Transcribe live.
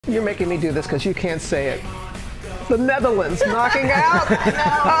You're making me do this because you can't say it. The Netherlands knocking out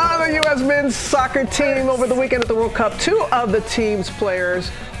the U.S. men's soccer team over the weekend at the World Cup. Two of the team's players,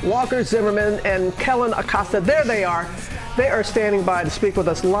 Walker Zimmerman and Kellyn Acosta, there they are. They are standing by to speak with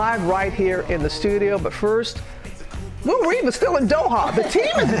us live right here in the studio. But first, Will Reeve is still in Doha. The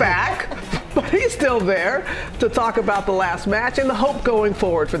team is back, but he's still there to talk about the last match and the hope going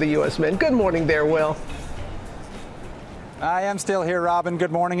forward for the U.S. men. Good morning there, Will. I am still here, Robin.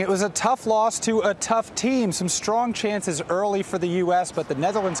 Good morning. It was a tough loss to a tough team. Some strong chances early for the U.S., but the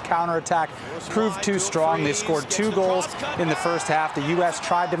Netherlands counterattack proved too strong. They scored 2 goals in the first half. The U.S.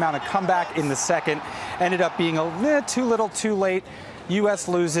 tried to mount a comeback in the second. Ended up being too little too late. U.S.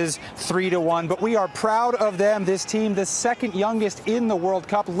 loses 3-1, but we are proud of them. This team, the second youngest in the World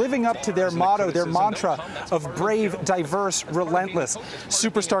Cup, living up to their motto, their mantra of brave, diverse, relentless.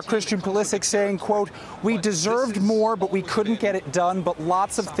 Superstar Christian Pulisic saying, quote, "We deserved more, but we couldn't get it done, but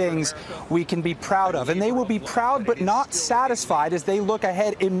lots of things we can be proud of." And they will be proud but not satisfied as they look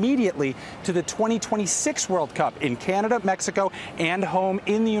ahead immediately to the 2026 World Cup in Canada, Mexico, and home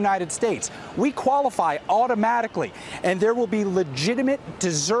in the United States. We qualify automatically, and there will be legitimate,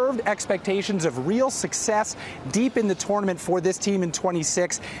 deserved expectations of real success deep in the tournament for this team in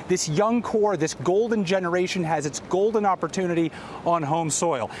 26. This young core, this golden generation has its golden opportunity on home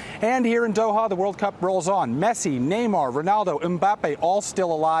soil. And here in Doha, the World Cup rolls on. Messi, Neymar, Ronaldo, Mbappe, all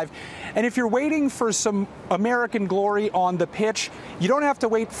still alive. And if you're waiting for some American glory on the pitch, you don't have to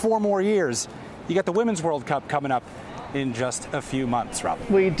wait 4 more years. You got the Women's World Cup coming up in just a few months, Robin.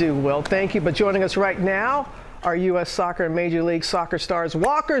 We do, Will. Thank you. But joining us right now, our U.S. soccer and Major League Soccer stars,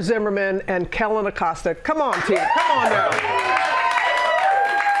 Walker Zimmerman and Kellyn Acosta. Come on, team. Come on now.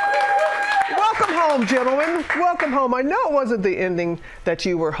 Welcome home, gentlemen. Welcome home. I know it wasn't the ending that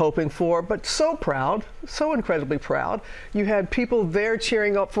you were hoping for, but so proud, so incredibly proud. You had people there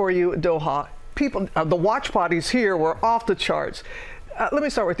cheering up for you at Doha. People, the watch parties here were off the charts. Let me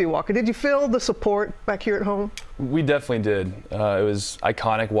start with you, Walker. Did you feel the support back here at home? We definitely did. It was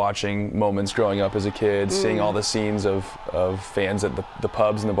iconic watching moments growing up as a kid, seeing all the scenes of fans at the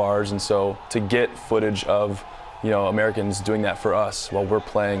pubs and the bars. And so to get footage of, Americans doing that for us while we're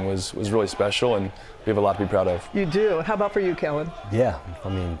playing was really special, and we have a lot to be proud of. You do. How about for you, Kellyn? Yeah, I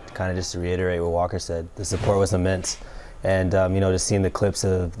mean, kind of just to reiterate what Walker said, the support was immense. And, just seeing the clips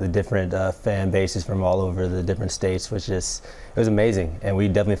of the different fan bases from all over the different states was just, it was amazing. And we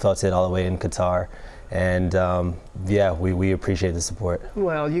definitely felt it all the way in Qatar. And, yeah, we appreciate the support.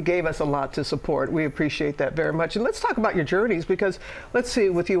 Well, you gave us a lot to support. We appreciate that very much. And let's talk about your journeys, because let's see,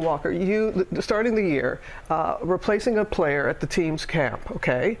 with you, Walker, you starting the year, replacing a player at the team's camp,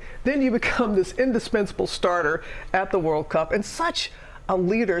 okay? Then you become this indispensable starter at the World Cup and such a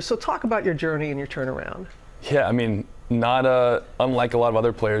leader. So talk about your journey and your turnaround. Yeah, I mean, not unlike a lot of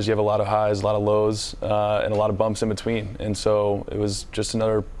other players, you have a lot of highs, a lot of lows, and a lot of bumps in between. And so it was just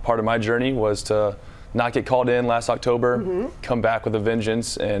another part of my journey was to not get called in last October, come back with a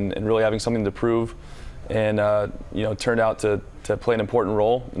vengeance, and really having something to prove. And turned out to play an important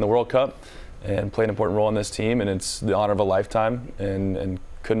role in the World Cup and play an important role in this team. And it's the honor of a lifetime, and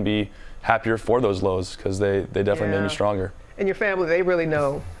couldn't be happier for those lows, because they definitely made me stronger. And your family, they really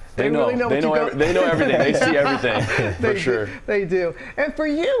know. They know everything. They see everything, for sure. They do. And for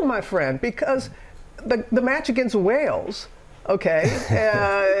you, my friend, because the match against Wales, okay,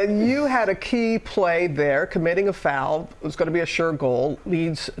 you had a key play there, committing a foul. It was going to be a sure goal,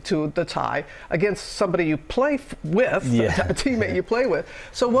 leads to the tie against somebody you play with, a teammate you play with.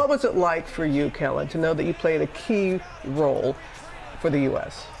 So what was it like for you, Kellyn, to know that you played a key role for the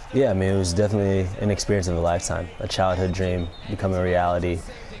U.S.? Yeah, I mean, it was definitely an experience of a lifetime, a childhood dream becoming a reality.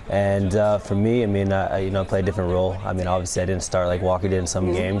 And for me, I mean, I played a different role. I mean, obviously I didn't start like Walker did in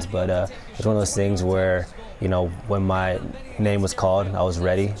some games, but it's one of those things where, when my name was called, I was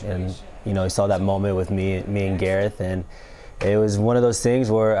ready. And, you saw that moment with me and Gareth, and it was one of those things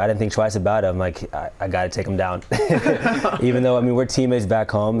where I didn't think twice about it. I'm like, I got to take him down. Even though, I mean, we're teammates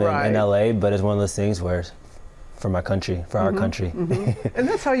back home in LA, but it's one of those things where for my country, for our country. And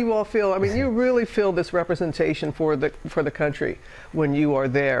that's how you all feel. I mean, you really feel this representation for the country when you are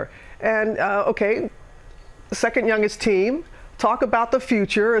there. And okay, second youngest team, talk about the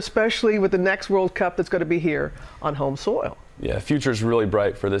future, especially with the next World Cup that's going to be here on home soil. Yeah, future's really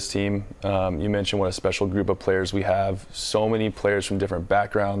bright for this team. You mentioned what a special group of players we have. So many players from different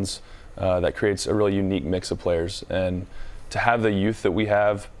backgrounds. That creates a really unique mix of players. And to have the youth that we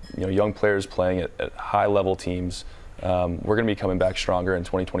have, young players playing at high-level teams, we're going to be coming back stronger in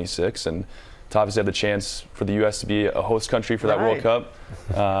 2026, and to obviously have the chance for the U.S. to be a host country for that World Cup.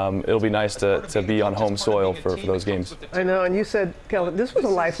 It'll be nice to be on home soil for those games. I know, and you said, Kellyn, this was a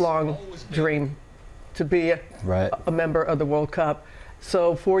lifelong dream to be a member of the World Cup.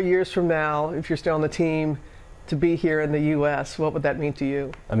 So 4 years from now, if you're still on the team, to be here in the U.S., what would that mean to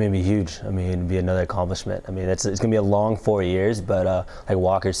you? I mean, it'd be huge. I mean, it'd be another accomplishment. I mean, it's going to be a long 4 years, but like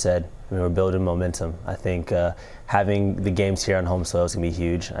Walker said, I mean, we're building momentum. I think having the games here on home soil is going to be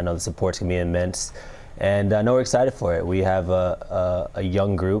huge. I know the support's going to be immense, and I know we're excited for it. We have a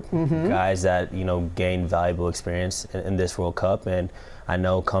young group, guys that, you know, gained valuable experience in this World Cup, and I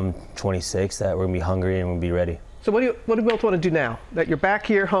know come 26 that we're going to be hungry and we'll be ready. So what do you both want to do now that you're back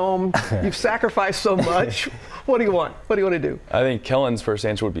here home? You've sacrificed so much. What do you want? What do you want to do? I think Kellyn's first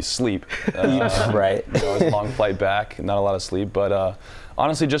answer would be sleep. Right. You know, it was a long flight back, not a lot of sleep, but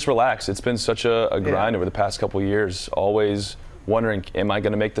honestly, just relax. It's been such a grind over the past couple of years. Always wondering, am I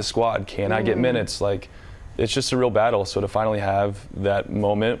going to make the squad? Can I get minutes? Like, it's just a real battle. So to finally have that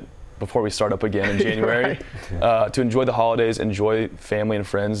moment before we start up again in January, to enjoy the holidays, enjoy family and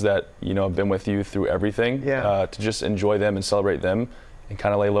friends that, you know, have been with you through everything, to just enjoy them and celebrate them and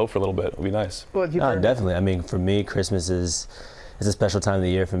kind of lay low for a little bit. It'll be nice. Well, definitely. I mean, for me, Christmas is a special time of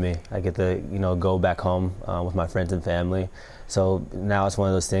the year for me. I get to, you know, go back home with my friends and family. So now it's one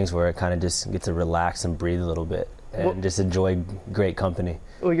of those things where I kind of just get to relax and breathe a little bit and just enjoy great company.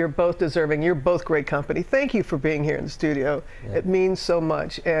 Well, you're both deserving. You're both great company. Thank you for being here in the studio. It means so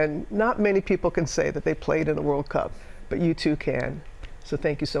much. And not many people can say that they played in a World Cup, but you two can. So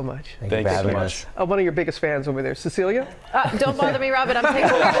thank you so much. Thank you for having us. One of your biggest fans over there, Cecilia. Don't bother me, Robin. I'm taking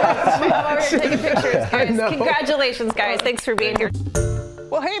pictures. I'm over here taking pictures, guys. Congratulations, guys. Thanks for being here.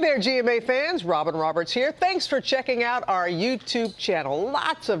 Well, hey there, GMA fans. Robin Roberts here. Thanks for checking out our YouTube channel.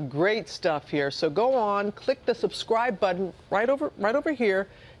 Lots of great stuff here. So go on, click the subscribe button right over here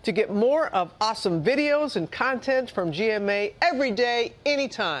to get more of awesome videos and content from GMA every day,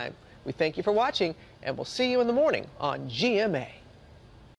 anytime. We thank you for watching, and we'll see you in the morning on GMA.